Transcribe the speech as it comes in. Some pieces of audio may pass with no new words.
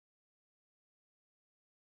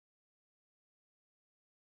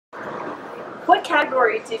What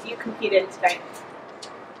category did you compete in tonight?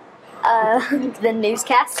 The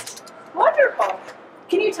Newscast. Wonderful.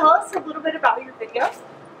 Can you tell us a little bit about your video?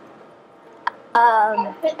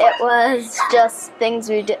 It was just things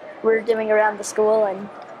we're doing around the school and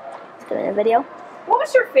doing a video. What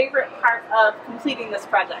was your favorite part of completing this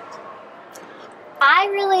project? I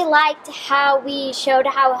really liked how we showed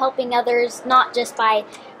how helping others, not just by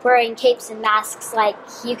wearing capes and masks, like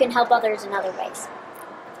you can help others in other ways.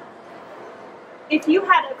 If you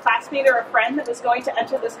had a classmate or a friend that was going to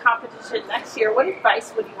enter this competition next year, what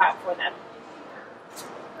advice would you have for them?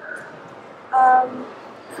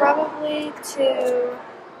 Probably to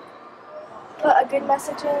put a good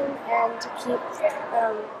message in and to keep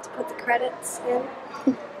to put the credits in.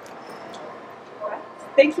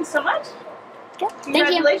 Thank you so much. Yeah.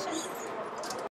 Congratulations. Thank you.